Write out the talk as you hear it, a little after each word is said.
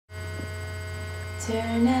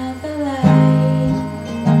Turn out the light.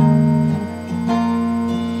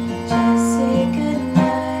 Just say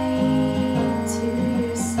goodnight to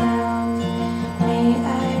yourself. May I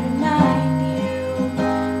remind you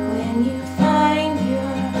when you find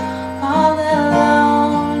you're all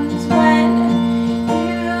alone, is when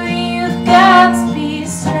you've got to be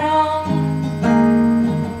strong.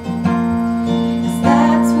 'Cause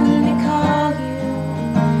that's when they call you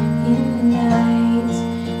in the night.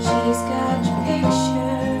 She's got your picture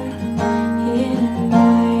in her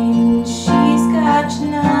mind. She's got your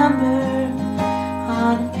number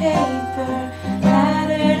on a paper at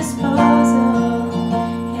her disposal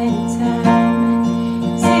anytime.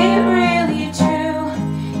 Is it really true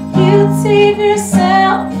you'd save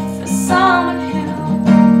yourself for someone who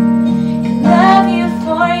could love you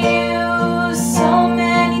for you so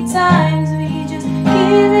many times? We just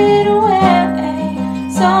give it away.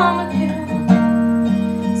 Someone who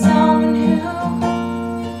you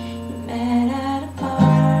met at a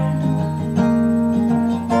bar,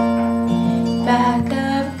 back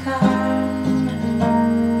of a car,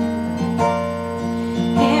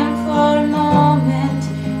 and for a moment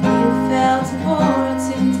you felt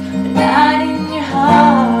important, but not in your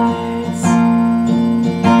heart.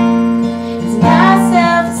 'Cause my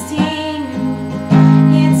self-esteem,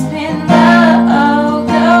 it's been low.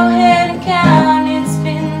 Go ahead and count. It's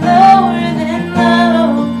been lower than low.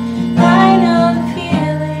 I know the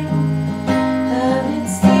feeling of it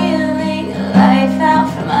stealing a life out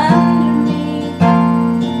from under me.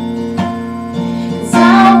 'Cause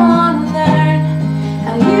I wanna learn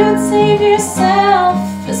how you'd save yourself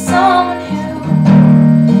for someone who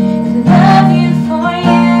could love you for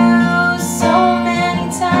you so many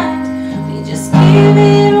times. We just give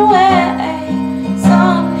it away.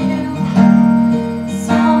 Someone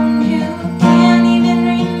who can't even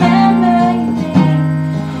remember your name.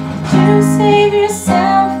 Did you save yourself